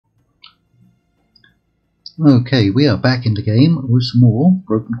Okay, we are back in the game with some more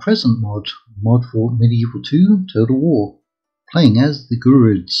Broken Crescent mod for Medieval 2 Total War, playing as the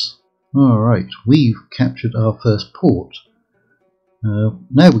Ghurids. Alright, we've captured our first port. Now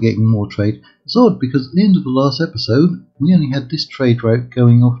we're getting more trade. It's odd because at the end of the last episode we only had this trade route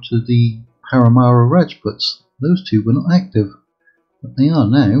going off to the Paramara Rajputs. Those two were not active, but they are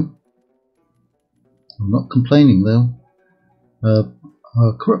now. I'm not complaining though.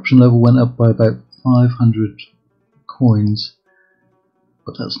 Our corruption level went up by about 500 coins,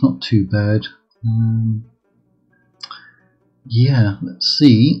 but that's not too bad. Yeah, let's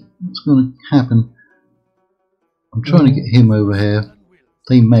see what's going to happen. I'm trying to get him over here.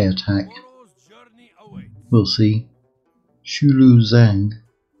 They may attack. We'll see. Shulu Zhang.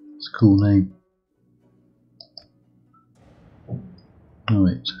 It's a cool name.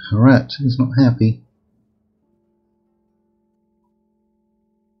 Alright, Harat is not happy.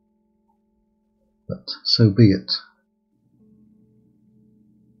 But so be it.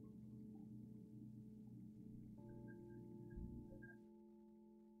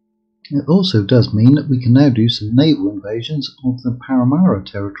 It also does mean that we can now do some naval invasions of the Paramara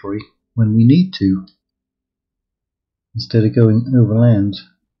territory when we need to, instead of going overland,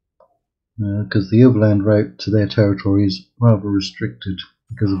 because the overland route to their territory is rather restricted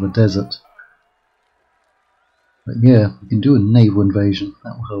because of the desert. But yeah, we can do a naval invasion,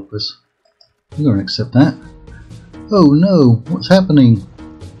 that will help us. We're going to accept that. Oh no, what's happening?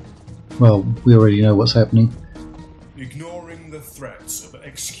 Well, we already know what's happening. Ignoring the threats of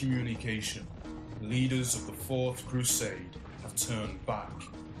excommunication, leaders of the Fourth Crusade have turned back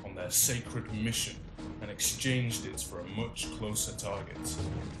on their sacred mission and exchanged it for a much closer target.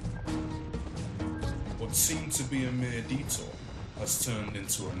 What seemed to be a mere detour has turned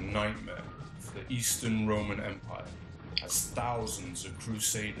into a nightmare for the Eastern Roman Empire, as thousands of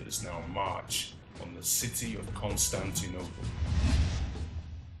crusaders now march on the city of Constantinople.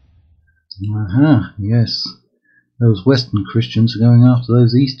 Aha, yes. Those Western Christians are going after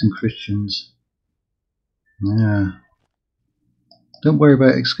those Eastern Christians. Yeah. Don't worry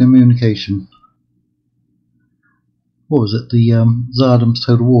about excommunication. What was it? The Zardam's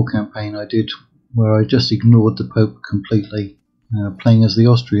Total War campaign I did, where I just ignored the Pope completely, playing as the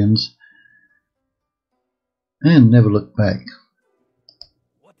Austrians, and never looked back.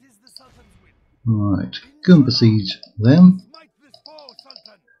 Right, go and besiege them.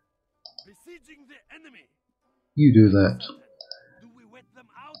 You do that.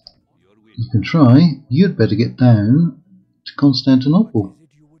 You can try. You'd better get down to Constantinople.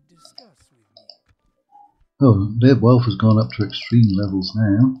 Oh, their wealth has gone up to extreme levels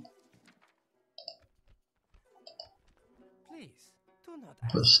now.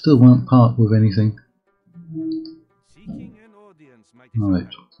 But still won't part with anything. Right,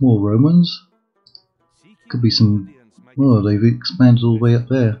 more Romans. Could be some... Oh, they've expanded all the way up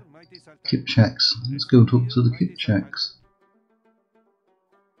there. Kipchaks. Let's go and talk to the Kipchaks.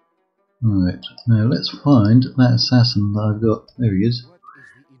 Alright, now let's find that assassin that I've got. There he is.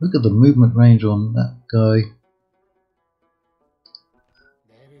 Look at the movement range on that guy.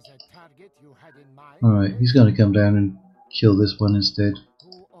 Alright, he's going to come down and kill this one instead.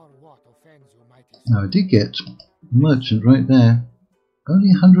 Now I did get a merchant right there.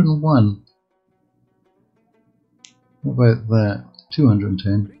 Only 101. What about that?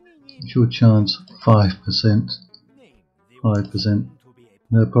 210. What's your chance? 5%. 5%.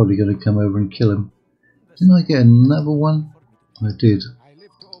 They're probably going to come over and kill him. Didn't I get another one? I did.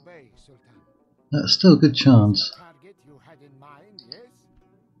 That's still a good chance.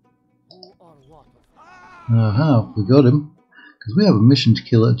 Aha, we got him. Because we have a mission to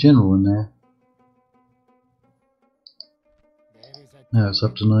kill a general in there. Now it's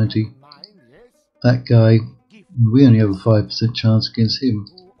up to 90. That guy, we only have a 5% chance against him.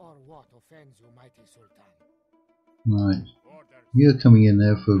 Right. You're coming in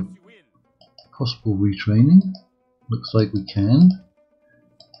there for possible retraining. Looks like we can.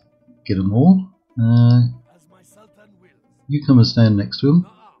 Get them all. You come and stand next to him.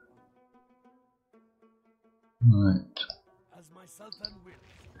 Right.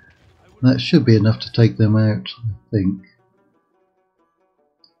 That should be enough to take them out, I think.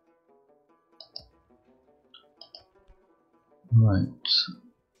 Right.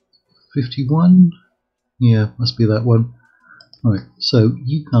 51? Yeah, must be that one. Right, so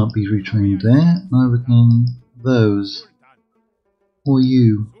you can't be retrained there, neither can those. Or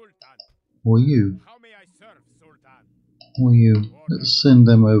you. Or you. Or you. Let's send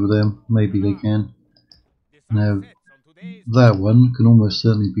them over there, maybe they can. Now, that one can almost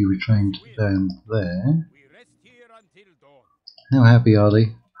certainly be retrained down there. How happy are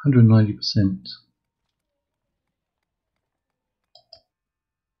they? 190%.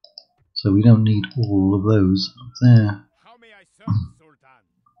 So we don't need all of those up there. How may I serve, Sultan?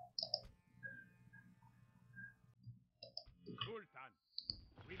 Sultan,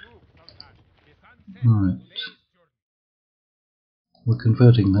 we move, Sultan. The sun sets. Right. Today's journey. We're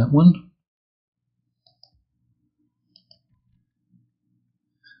converting that one.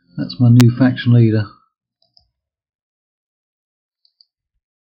 That's my new faction leader.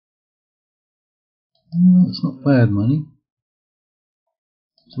 Well, that's not bad money.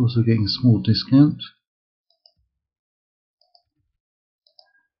 It's also getting a small discount.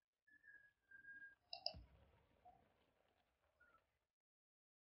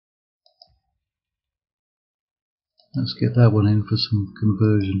 Let's get that one in for some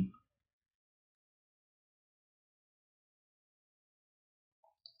conversion.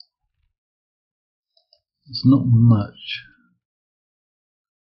 It's not much,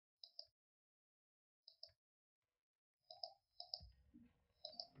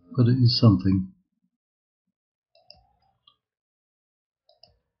 but it is something.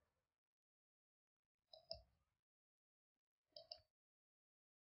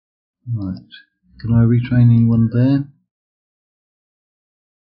 Right, can I retrain anyone there?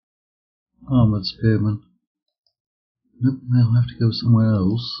 Armoured spearman. Nope, they'll have to go somewhere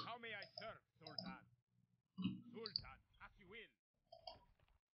else. How may I serve, Sultan? Sultan, as you will.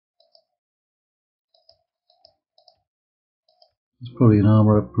 There's probably an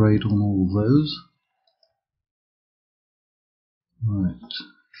armour upgrade on all of those. Right.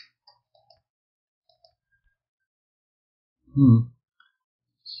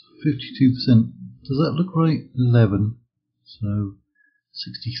 52%. Does that look right? 11. So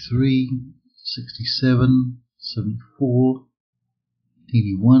 63, 67, 74,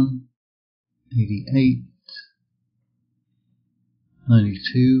 81, 88,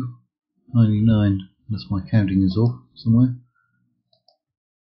 92, 99. Unless my counting is off somewhere.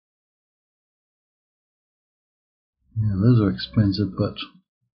 Yeah, those are expensive but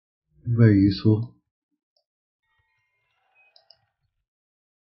very useful.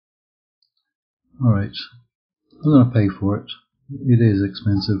 Alright, I'm going to pay for it. It is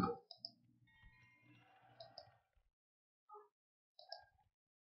expensive.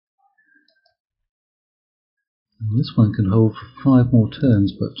 And this one can hold for 5 more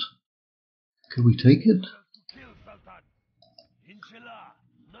turns, but could we take it?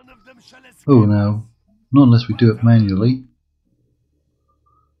 Oh no, not unless we do it manually.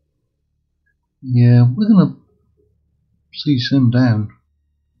 Yeah, we're going to siege them down.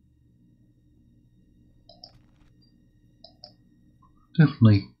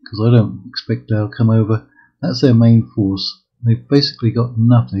 Definitely, because I don't expect they'll come over. That's their main force. They've basically got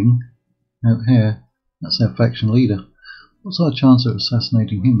nothing out here. That's their faction leader. What's our chance of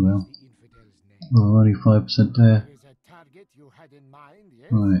assassinating him though? Oh, only 5% there.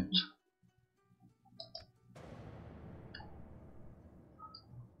 Right.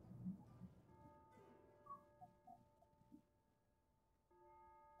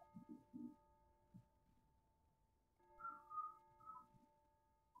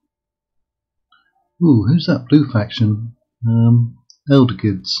 Ooh, who's that blue faction? Elder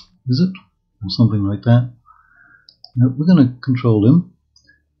Kids, is it? Or something like that. No, we're going to control him.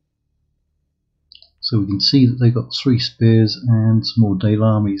 So we can see that they've got 3 spears and some more Dale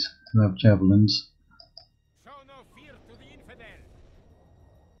armies who have javelins. Show no fear to the infidel.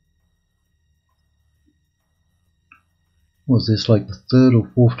 Was this like the 3rd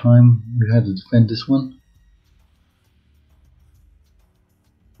or 4th time we had to defend this one?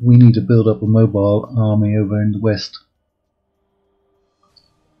 We need to build up a mobile army over in the west.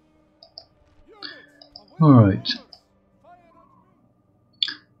 Alright.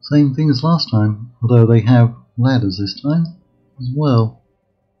 Same thing as last time, although they have ladders this time as well.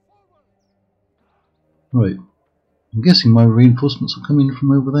 Right. I'm guessing my reinforcements will come in from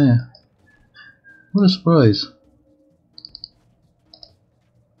over there. What a surprise.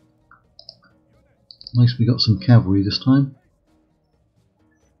 Nice we got some cavalry this time.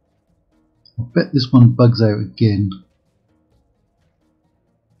 I bet this one bugs out again.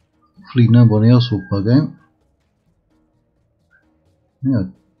 Hopefully nobody else will bug out. Yeah,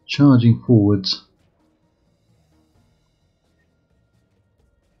 charging forwards.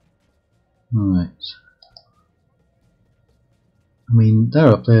 Right. I mean,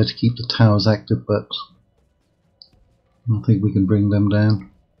 they're up there to keep the towers active, but I think we can bring them down.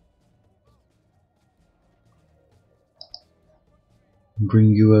 And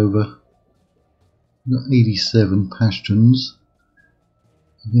bring you over. We've got 87 bastions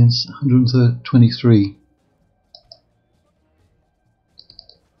against 123.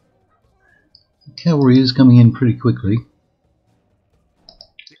 The cavalry is coming in pretty quickly.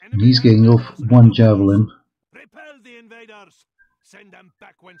 And he's getting off one javelin. Repel the invaders. Send them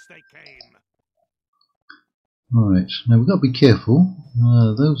back whence they came. Alright, now we've got to be careful.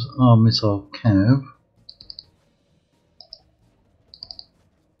 Those are missile cav.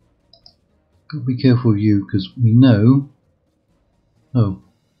 Got to be careful of you because we know. Oh,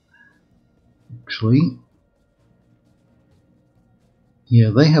 actually, yeah,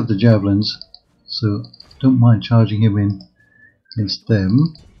 they have the javelins, so don't mind charging him in against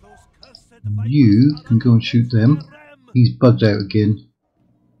them. You can go and shoot them. He's bugged out again.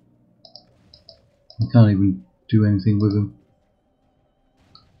 I can't even do anything with him.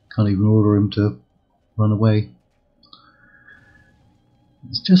 Can't even order him to run away.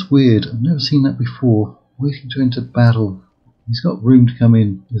 It's just weird. I've never seen that before. Waiting to enter battle. He's got room to come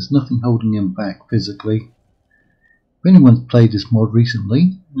in. There's nothing holding him back physically. If anyone's played this mod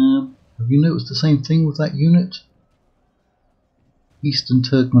recently, have you noticed the same thing with that unit? Eastern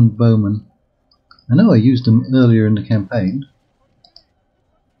Turkmen Bowmen. I know I used them earlier in the campaign.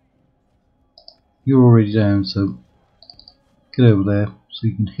 You're already down, so get over there so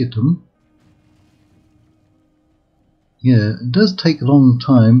you can hit them. Yeah, it does take a long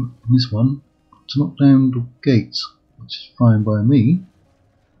time in this one to knock down the gates, which is fine by me.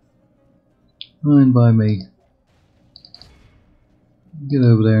 Fine by me. Get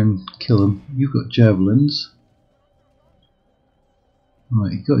over there and kill them. You've got javelins.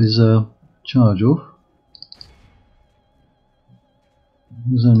 Right, he got his charge off.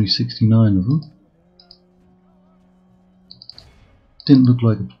 There's only 69 of them. Didn't look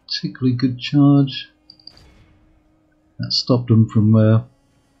like a particularly good charge. That stopped them from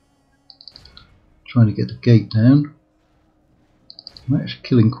trying to get the gate down. I'm actually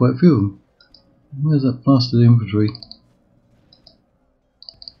killing quite a few of them. Where's that blasted infantry?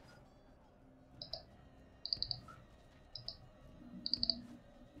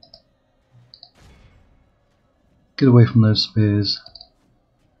 Get away from those spears.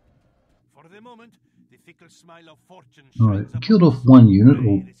 For the moment, the fickle smile of fortune Alright, shines killed upon off us. one unit,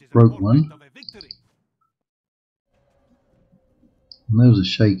 or This is a broke portent one. of a victory. And those are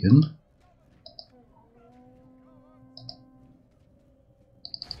shaken.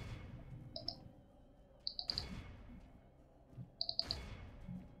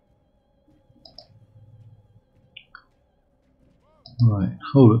 Right,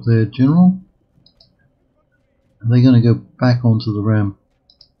 hold it there, General. Are they going to go back onto the ram?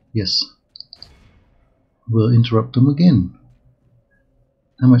 Yes. We'll interrupt them again.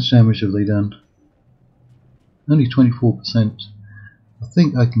 How much damage have they done? Only 24%. I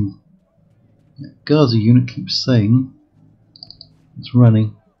think I can... Gaza unit keeps saying it's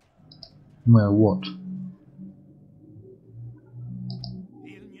running no matter what. Ill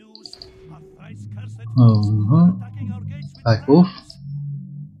news. A thrice cursed Uh-huh. are attacking our gates with Back off. rams.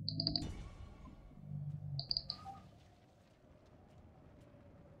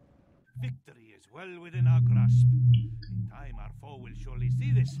 Victory is well within our grasp. In time, our foe will surely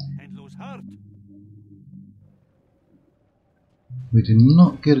see this and lose heart. We did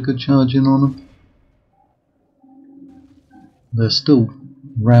not get a good charge in on them. They're still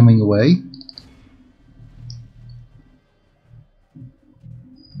ramming away.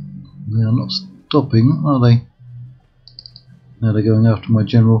 They are not stopping, are they? Now they're going after my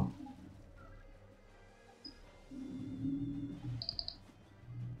general.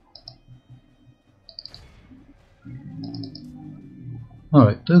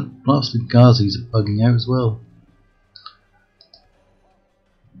 Alright, those blasted Ghazis are bugging out as well.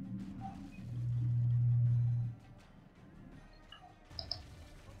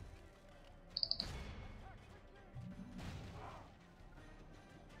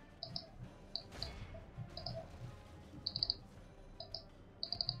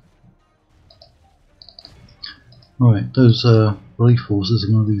 Alright, those relief forces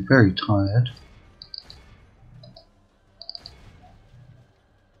are going to be very tired.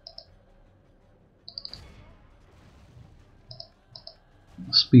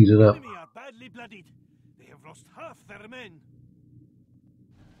 Speed it up. Enemy are badly bloodied. They have lost half their men.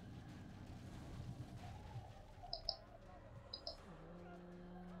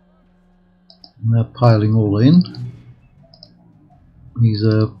 And they're piling all in. These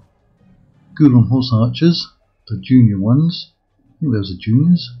are Gulam horse archers, the junior ones. I think those are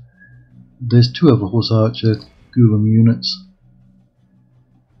juniors. There's two other horse archer Gulam units.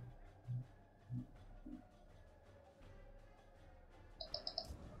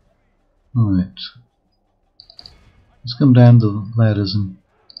 Alright. Let's come down the ladders and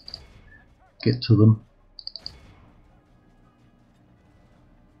get to them.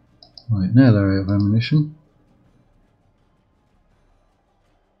 Right, now they're out of ammunition.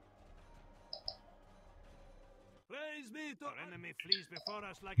 flees before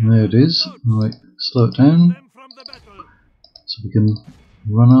us like There it is. Right, slow it down them from the battle. so we can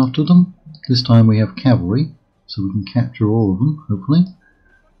run after them. This time we have cavalry, so we can capture all of them, hopefully.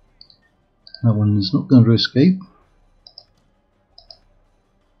 That one is not going to escape.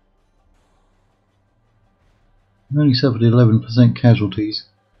 We only suffered 11% casualties.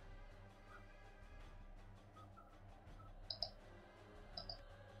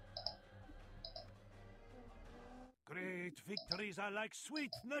 Great victories are like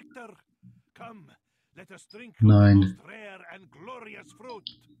sweet nectar. Come, let us drink of the 9. most rare and glorious fruit.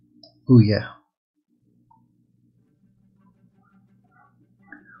 Oh yeah.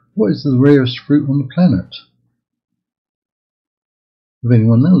 What is the rarest fruit on the planet? If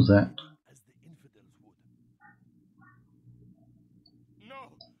anyone knows that. As the infidels would.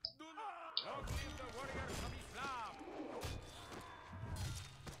 No, do not. Long live the warriors of Islam.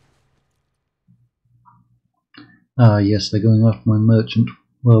 Ah yes, they're going after my merchant.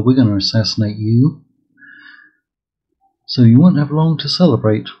 Well, we're going to assassinate you. So you won't have long to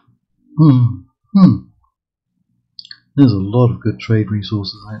celebrate. There's a lot of good trade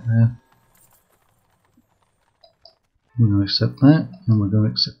resources out there. We're going to accept that, and we're going to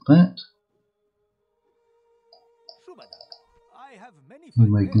accept that. I have many We're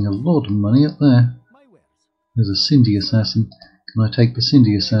making a lot of money up there. There's a Cindy assassin. Can I take the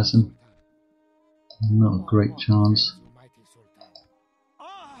Cindy assassin? Not a great chance.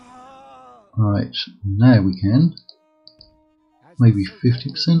 Right, now we can. Maybe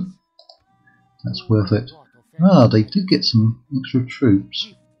 50%? That's worth it. Ah, they did get some extra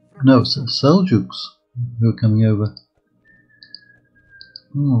troops. No, it's the Seljuks who are coming over.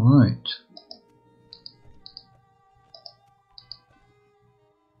 Alright.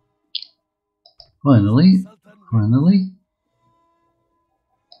 Finally.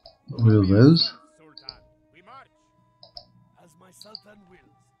 Got rid of those. We march as my Sultan wills.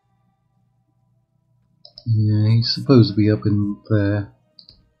 Yeah, he's supposed to be up in there.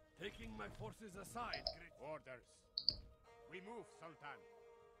 Taking my forces aside, great orders. We move, Sultan.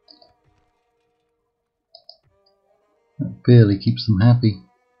 That barely keeps them happy.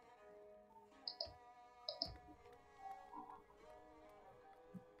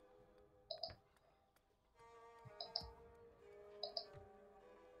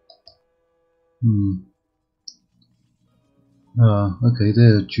 Okay,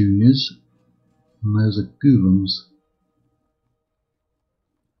 they're juniors. And those are Ghoulims.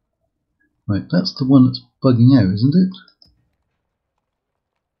 Right, that's the one that's bugging out, isn't it?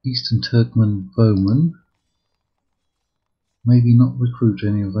 Eastern Turkmen Bowmen. Maybe not recruit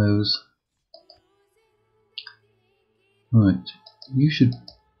any of those. Right, you should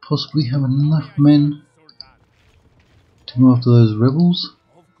possibly have enough men to go after those rebels.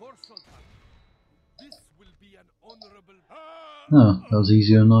 Of course, Sultan. This will be an honorable. Ah, that was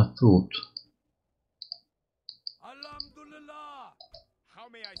easier than I thought. Alhamdulillah. How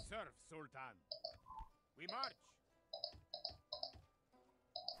may I serve, Sultan? We march.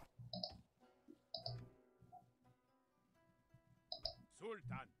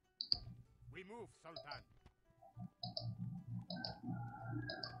 Sultan. We move, Sultan.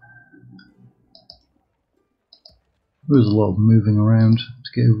 There was a lot of moving around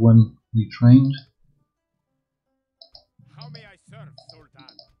to get everyone retrained. How may I serve,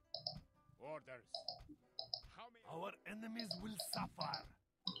 Sultan? Orders. Our enemies will suffer.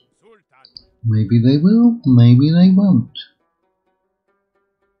 Sultan. Maybe they will, maybe they won't.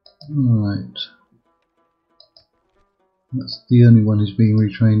 Right. That's the only one who's being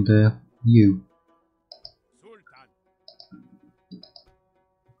retrained there. You. Sultan.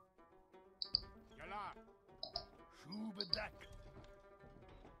 Yala. Shubadak.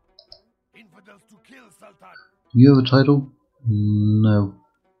 Infidels to kill, Sultan. Do you have a title? No.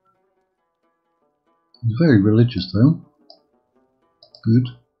 He's very religious though. Good.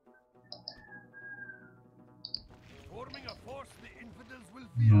 Forming a force the infidels will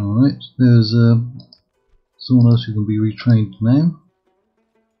fear. Alright, there's someone else who can be retrained now.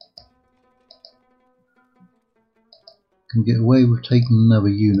 Can get away with taking another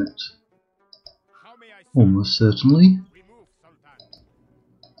unit. How may I serve? Almost certainly. We move, Sultan.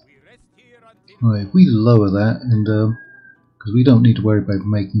 We rest here until Right, if we lower that and because we don't need to worry about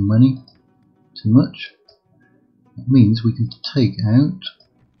making money too much, that means we can take out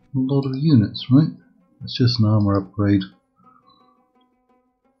a lot of units, right? It's just an armor upgrade.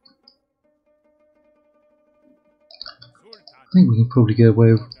 Sultan. I think we can probably get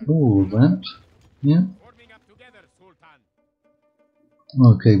away with all of that. Yeah. Forming up together, Sultan.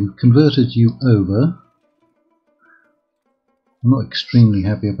 Okay, we've converted you over. I'm not extremely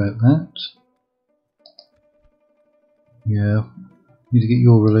happy about that. Yeah, Need to get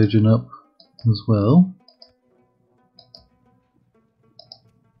your religion up as well.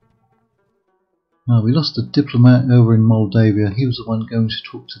 We lost a diplomat over in Moldavia. He was the one going to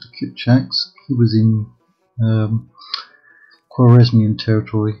talk to the Kipchaks. He was in Khwarezmian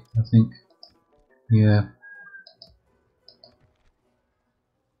territory, I think. Yeah.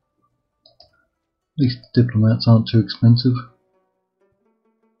 At least diplomats aren't too expensive.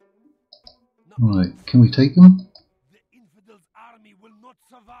 Right, can we take them? The infidels' army will not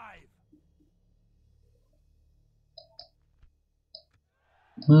survive.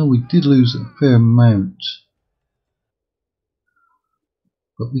 Well, we did lose a fair amount,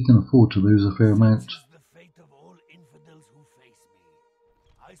 but we can afford to lose a fair amount. Such is the fate of all infidels who face me.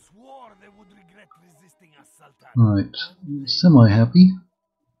 I swore they would regret resisting us, Sultan. Right, semi-happy.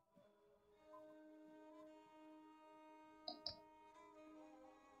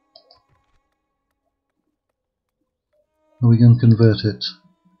 Are we going to convert it?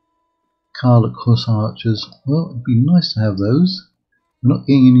 Karluk Horse Archers. Well, it'd be nice to have those. We're not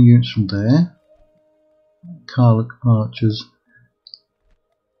getting any units from there. Karluk Archers.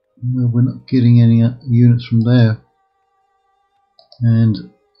 No, we're not getting any units from there. And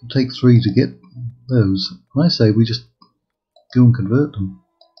it'll take 3 to get those. I say we just go and convert them.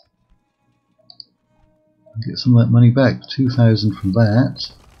 Get some of that money back. 2,000 from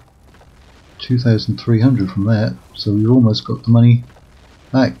that. 2,300 from that. So we've almost got the money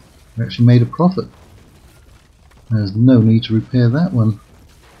back. We actually made a profit. There's no need to repair that one.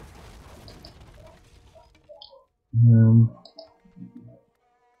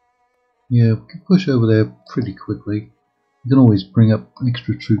 Yeah, we can push over there pretty quickly. We can always bring up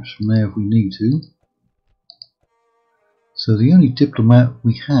extra troops from there if we need to. So the only diplomat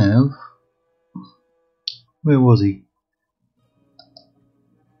we have... Where was he?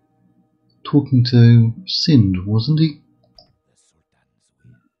 Talking to Sind, wasn't he?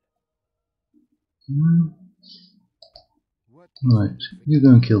 Right, you go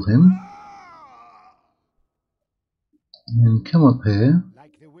and kill him. And then come up here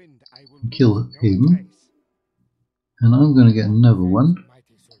and kill him. And I'm going to get another one.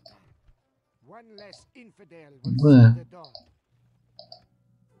 There.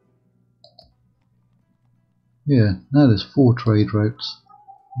 Yeah, now there's 4 trade routes.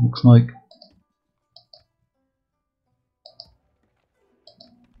 Looks like.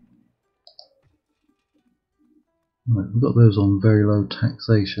 Right, we've got those on very low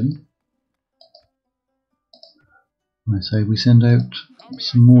taxation. I say we send out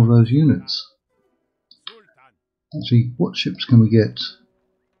some more of those units. Actually, what ships can we get?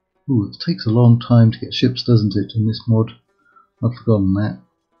 Ooh, it takes a long time to get ships, doesn't it, in this mod? I've forgotten that.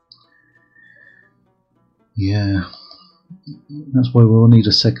 Yeah, that's why we'll need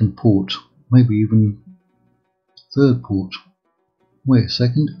a second port. Maybe even third port. Wait a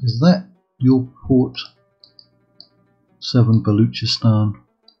second, is that your port? 7 Baluchistan.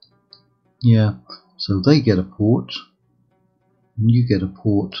 Yeah, so they get a port, and you get a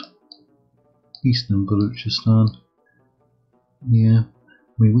port. Eastern Baluchistan. Yeah,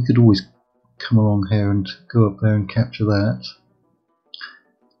 I mean we could always come along here and go up there and capture that.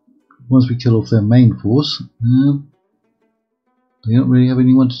 Once we kill off their main force, they don't really have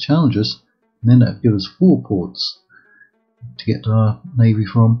anyone to challenge us. And then that would give us 4 ports to get our navy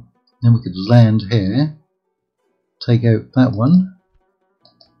from. Then we could land here, take out that one,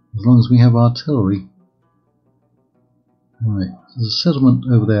 as long as we have artillery. Right, there's a settlement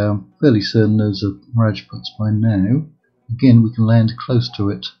over there. I'm fairly certain those are Rajputs by now. Again, we can land close to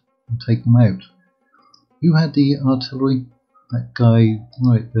it and take them out. You had the artillery? That guy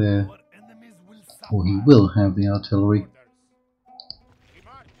right there. Or he will have the artillery.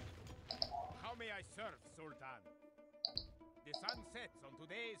 How may I serve, Sultan? The sun sets on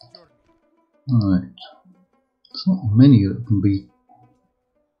today's journey. Right. There's not many that can be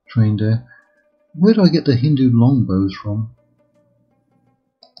trained there. Where do I get the Hindu longbows from?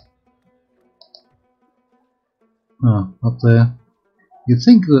 Ah, up there. You'd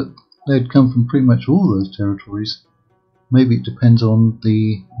think that they'd come from pretty much all those territories. Maybe it depends on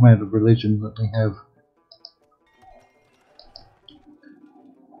the amount of religion that they have.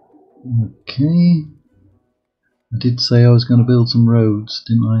 Okay. I did say I was going to build some roads,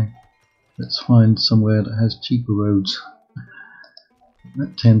 didn't I? Let's find somewhere that has cheaper roads.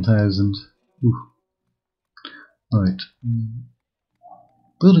 At 10,000. Right.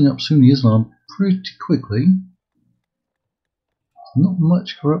 Building up Sunni Islam pretty quickly. Not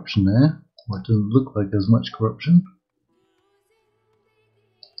much corruption there. Well, it doesn't look like there's much corruption.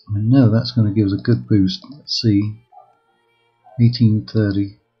 I know that's going to give us a good boost. Let's see.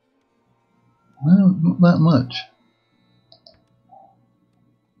 1830. No, not that much.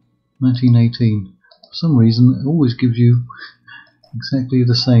 1918. For some reason it always gives you exactly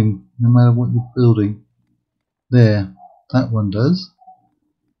the same, no matter what you're building. There, that one does.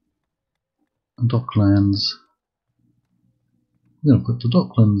 And Docklands. I'm going to put the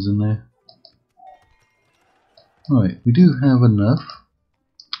Docklands in there. Right, we do have enough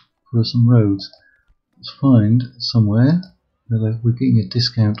for some roads. Let's find somewhere where we're getting a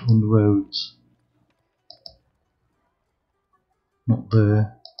discount on the roads. Not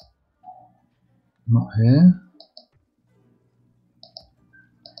there. Not here.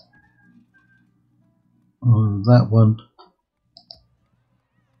 Oh, that one.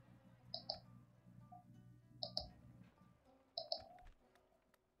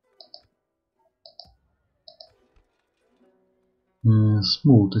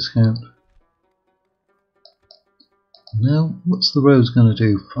 Small discount. Now, what's the roads going to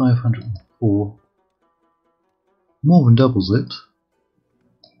do? 504. More than doubles it.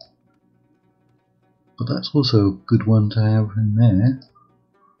 But that's also a good one to have in there.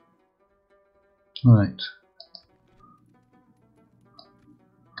 Right.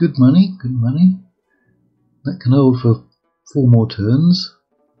 Good money, good money. That can hold for 4 more turns.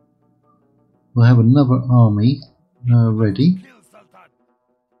 We'll have another army ready.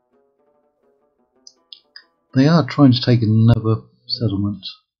 They are trying to take another settlement.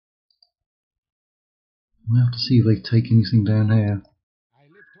 We'll have to see if they take anything down here.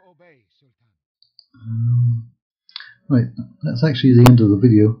 Right, that's actually the end of the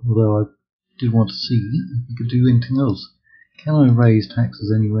video, although I did want to see if we could do anything else. Can I raise taxes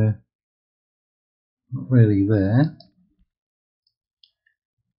anywhere? Not really there.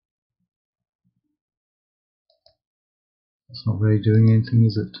 It's not really doing anything,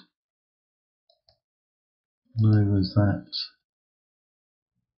 is it? No, there's that.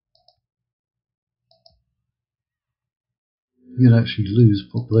 You'd actually lose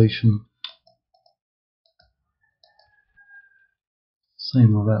population.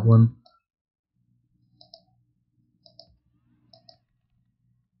 Same with that one.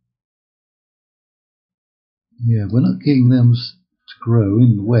 Yeah, we're not getting them to grow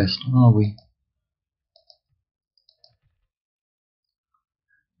in the west, are we?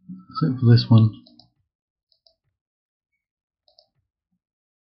 Except for this one.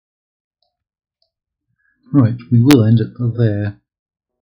 Right, we will end it there.